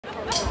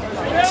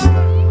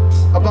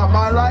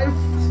my life.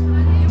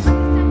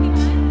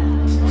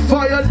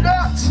 Fire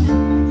that.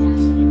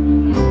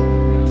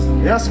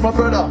 Yes, my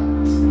brother.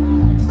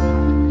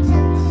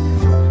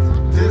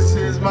 This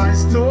is my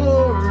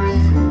story.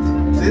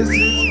 This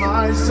is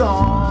my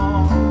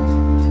song.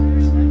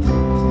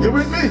 You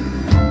with me?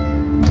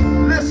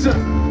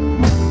 Listen.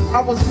 I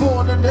was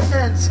born in the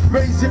ends,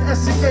 raised in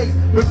SCA,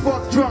 with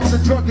fuck drums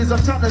and druggies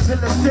and tanners in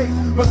the state.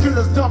 But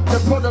killers dump their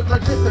product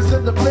like liquors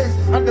in the place,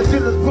 and the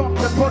dealers bump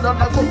their product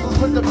like vocals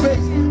with the bass.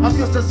 I'm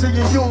used to seeing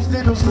used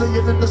needles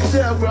laying in the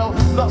stairwell,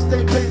 lost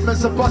state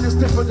pavements and bodies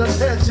stiffer than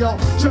hair gel.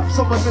 Trapped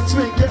somewhere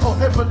between ghetto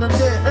heaven and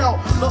near hell.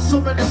 Lost so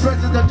many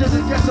friends that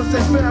didn't get to say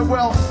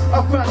farewell.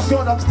 I thank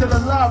God I'm still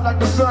alive like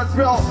the third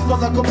rail,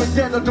 cause I could be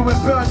dead or doing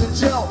burn in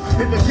jail.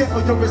 In the ghetto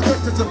you're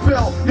expected to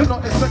fail, you're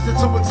not expected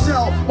to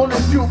excel. Only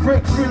a few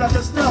break free like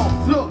a snell.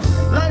 Look,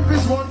 life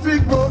is one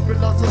big road with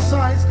lots of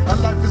signs,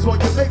 and life is what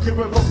you make it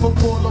with a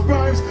football of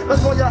rhymes.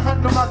 That's why I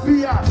handle my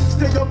BI,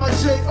 stay on my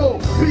J.O.,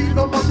 beat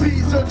on my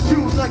P's and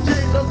Q's like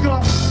ain't no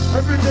God.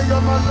 Every day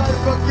of my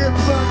life I give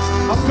thanks.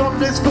 I've come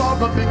this far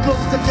but been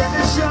close to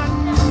getting shot.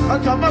 I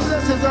got my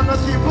blessings and I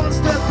keep on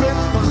stepping,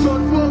 but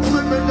God walks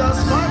with me,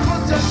 that's my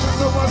protection.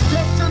 So I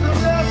step to the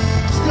left,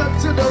 step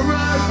to the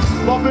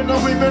right, bobbing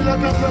and weaving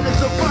like I'm ready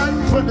to fight.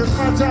 When it's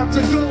my time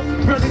to go,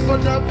 ready for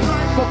that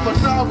fight. But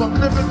for now I'm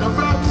living the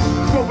route.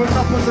 Growing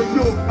up as a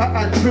youth, I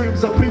had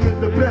dreams of being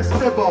the best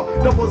ever.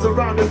 That was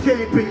around the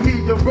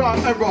KPE and raw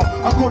error.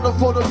 I couldn't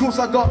afford a goose,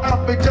 I got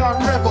out me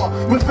down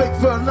leather, with fake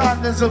fur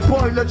linings and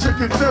boiler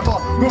chicken feather.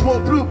 We wore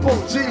blue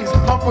pole jeans,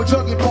 I'm for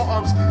jogging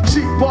bottoms,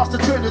 cheap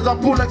bastard trainers, I'm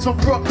bullets from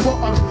rock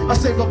bottoms. I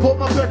saved up all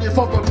my penny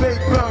from a big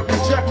Burberry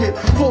jacket,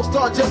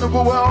 4-star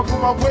general wear for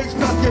my waist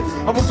bracket.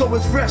 I was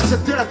always fresh to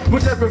death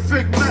with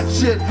everything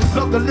matching.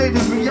 Love the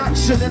ladies'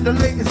 reaction in the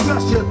latest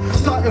fashion.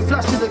 Started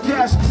flashing the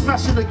cash,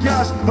 mashing the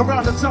gas.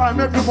 Around the time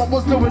everyone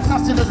was doing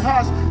acid and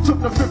hash.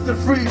 Took the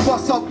 53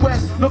 bus up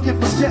west, looking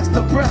for skets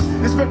to press.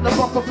 Inspect the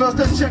buffer first,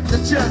 then check the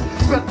chest.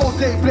 Spent all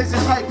day blazing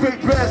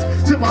high-grade breads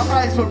till my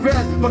eyes were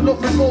red. But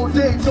loving all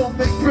day don't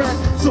make bread,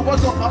 so I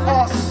got my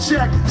arse in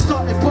check.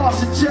 Started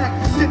passing check,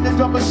 didn't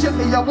got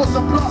machete, I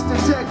wasn't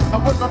blasting tech. I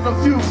went on a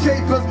few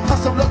capers, had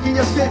some lucky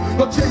escape.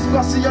 Got chased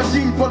by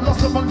CID, but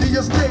lost among the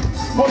estate.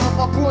 One of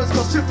my boys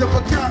got shifted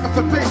for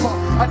counterfeit paper.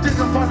 I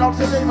didn't find out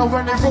till later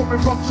when they wrote me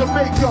from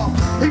Jamaica.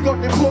 He got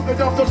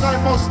deported after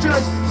 9 months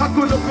stretch. I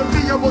couldn't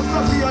believe I was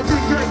lucky I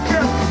didn't get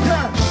kept.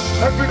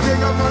 Yeah, every day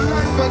of my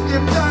life I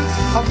give thanks.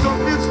 I've come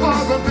this far,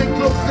 I've been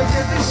close to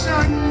getting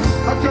shanked.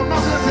 I got my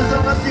blessings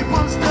and I keep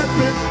on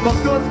stepping, but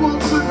God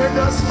walks with me,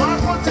 that's my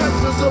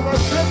protection. So I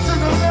step to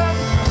the left,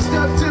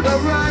 step to the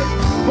right,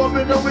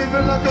 bobbing and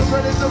weaving like I'm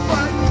ready to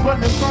fight.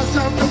 When it's my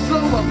time to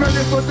flow, I'm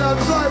ready for that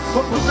fight.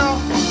 But for now,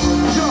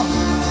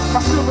 yeah, I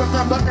still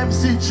remember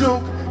MC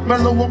Joke.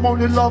 Mellow, I'm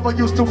only love. I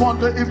used to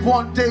wonder if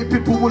one day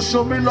people would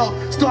show me love.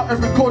 Started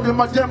recording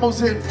my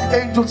demos in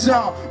Angel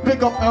Town.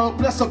 Big up Earl,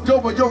 bless up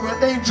Dover, you're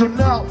an angel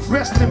now.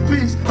 Rest in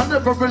peace. I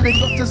never really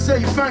got to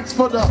say thanks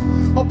for the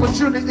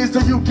opportunities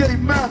that you gave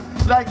man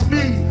like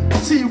me.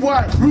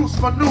 T.Y. Roots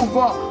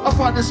maneuver. I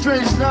find it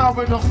strange now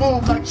when I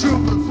move like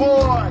troopers,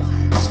 boy.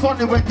 It's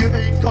funny when you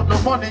ain't got no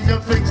money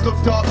and things look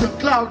dark and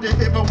cloudy,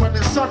 even when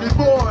it's sunny,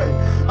 boy.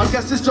 I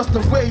guess it's just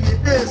the way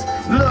it is.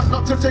 Learn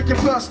not to take it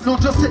personal,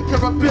 just take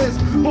care of biz.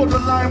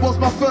 Borderline was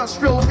my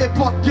first real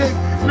hip-hop gig.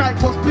 Night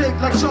was big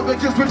like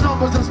kids with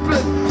numbers and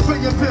split.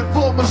 Bringing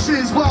pinball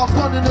machines while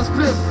bunning a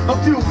split. A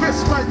few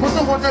wrist fights, but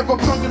no one ever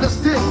brung in a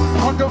stick.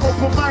 On the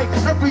open mic,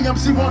 every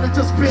MC wanted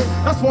to spit.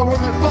 That's why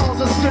Roman Falls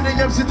and Skinny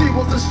MCD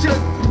was the shit.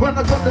 When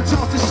I got the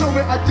chance to show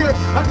it, I did.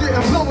 I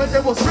didn't blow it,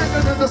 it was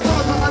written in the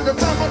stars. But at the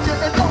time I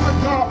didn't know it,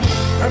 God.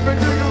 Every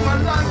day of my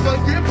life I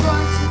give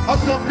thanks.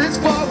 I've come this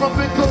far, I've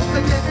been close to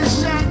getting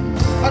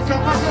shanked. I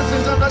got my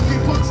blessings and I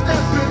keep on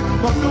stepping,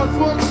 but God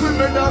walks with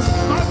me, that's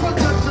my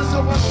protection. So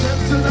I step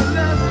to the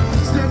left,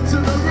 step to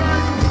the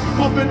right,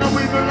 bobbing and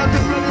weaving like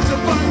I'm ready to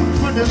fight.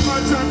 When it's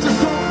my time to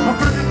go, I'm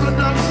ready for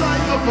that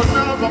fight. But for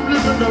now I'm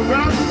living the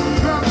rap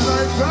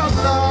life, rap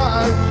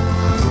life.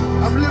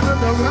 I'm living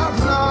the rap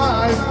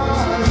life.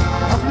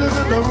 I'm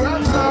living the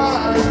rap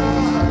life.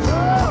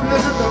 I'm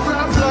living the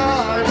rap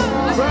life.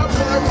 Rap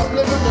life, I'm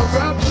living the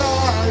rap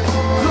life.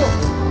 Look,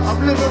 I'm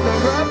living the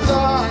rap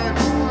life.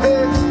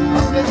 Hey,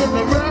 I'm living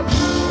the rap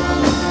life.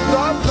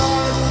 Rap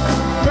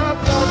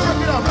life,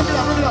 bring it up, bring it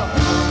up, bring it up.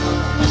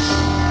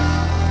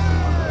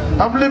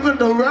 I'm living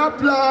the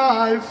rap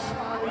life.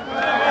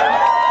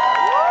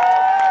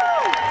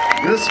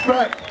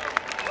 Respect.